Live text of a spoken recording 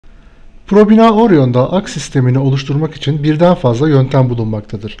Probina Orion'da aks sistemini oluşturmak için birden fazla yöntem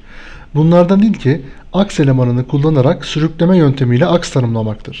bulunmaktadır. Bunlardan ilki aks elemanını kullanarak sürükleme yöntemiyle aks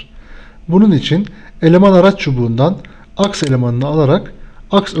tanımlamaktır. Bunun için eleman araç çubuğundan aks elemanını alarak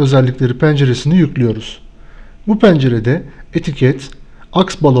aks özellikleri penceresini yüklüyoruz. Bu pencerede etiket,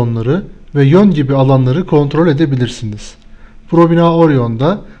 aks balonları ve yön gibi alanları kontrol edebilirsiniz. Probina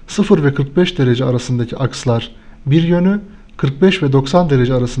Orion'da 0 ve 45 derece arasındaki akslar bir yönü, 45 ve 90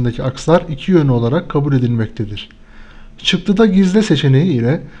 derece arasındaki akslar iki yönü olarak kabul edilmektedir. Çıktıda gizle seçeneği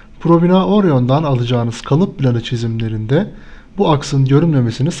ile Probina Orion'dan alacağınız kalıp planı çizimlerinde bu aksın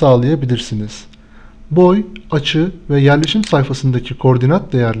görünmemesini sağlayabilirsiniz. Boy, açı ve yerleşim sayfasındaki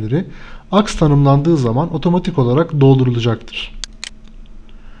koordinat değerleri aks tanımlandığı zaman otomatik olarak doldurulacaktır.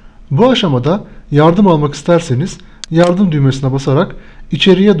 Bu aşamada yardım almak isterseniz yardım düğmesine basarak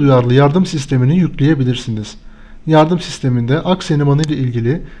içeriye duyarlı yardım sistemini yükleyebilirsiniz. Yardım sisteminde aks elemanı ile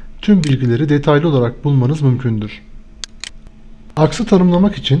ilgili tüm bilgileri detaylı olarak bulmanız mümkündür. Aksı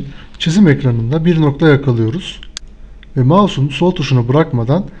tanımlamak için çizim ekranında bir nokta yakalıyoruz ve mouse'un sol tuşunu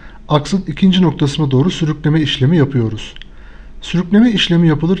bırakmadan aksın ikinci noktasına doğru sürükleme işlemi yapıyoruz. Sürükleme işlemi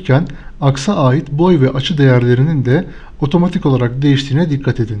yapılırken aksa ait boy ve açı değerlerinin de otomatik olarak değiştiğine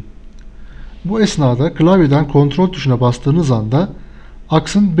dikkat edin. Bu esnada klavyeden kontrol tuşuna bastığınız anda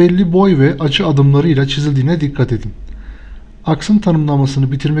aksın belli boy ve açı adımlarıyla çizildiğine dikkat edin. Aksın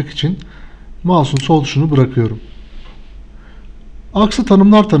tanımlamasını bitirmek için mouse'un sol tuşunu bırakıyorum. Aksı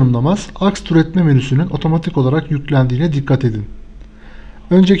tanımlar tanımlamaz aks türetme menüsünün otomatik olarak yüklendiğine dikkat edin.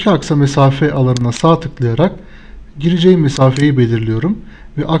 Önceki aksa mesafe alanına sağ tıklayarak gireceğim mesafeyi belirliyorum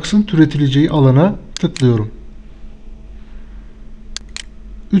ve aksın türetileceği alana tıklıyorum.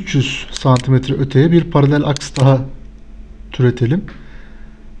 300 cm öteye bir paralel aks daha türetelim.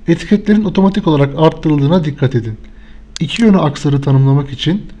 Etiketlerin otomatik olarak arttırıldığına dikkat edin. İki yönlü aksları tanımlamak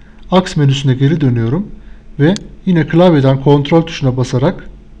için aks menüsüne geri dönüyorum ve yine klavyeden kontrol tuşuna basarak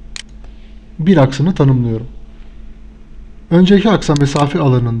bir aksını tanımlıyorum. Önceki aksa mesafe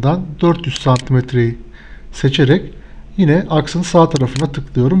alanından 400 cm'yi seçerek yine aksın sağ tarafına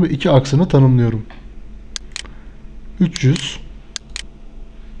tıklıyorum ve iki aksını tanımlıyorum. 300,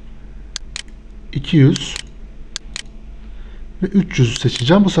 200 ve 300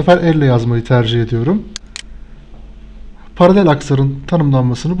 seçeceğim. Bu sefer elle yazmayı tercih ediyorum. Paralel aksların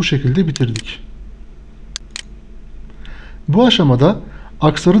tanımlanmasını bu şekilde bitirdik. Bu aşamada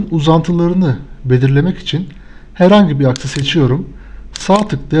aksların uzantılarını belirlemek için herhangi bir aksı seçiyorum. Sağ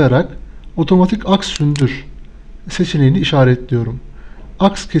tıklayarak otomatik aks sündür seçeneğini işaretliyorum.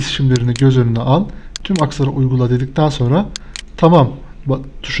 Aks kesişimlerini göz önüne al. Tüm akslara uygula dedikten sonra tamam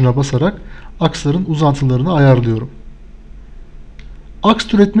tuşuna basarak aksların uzantılarını ayarlıyorum. Aks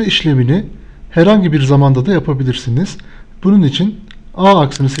türetme işlemini herhangi bir zamanda da yapabilirsiniz. Bunun için A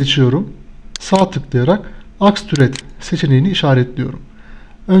aksını seçiyorum. Sağ tıklayarak aks türet seçeneğini işaretliyorum.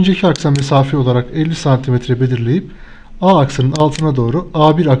 Önceki aksa mesafe olarak 50 cm belirleyip A aksının altına doğru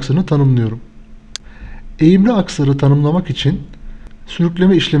A1 aksını tanımlıyorum. Eğimli aksları tanımlamak için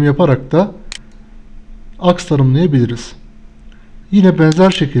sürükleme işlemi yaparak da aks tanımlayabiliriz. Yine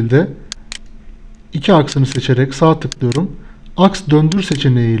benzer şekilde iki aksını seçerek sağ tıklıyorum. Aks döndür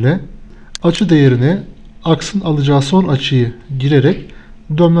seçeneğiyle açı değerine aksın alacağı son açıyı girerek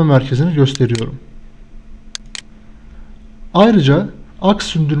dönme merkezini gösteriyorum. Ayrıca aks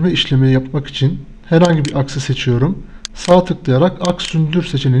sündürme işlemi yapmak için herhangi bir aksı seçiyorum. Sağ tıklayarak aks sündür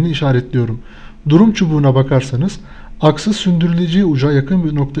seçeneğini işaretliyorum. Durum çubuğuna bakarsanız aksı sündürüleceği uca yakın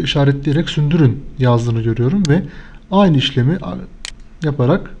bir nokta işaretleyerek sündürün yazdığını görüyorum ve aynı işlemi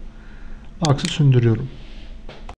yaparak aksı sündürüyorum.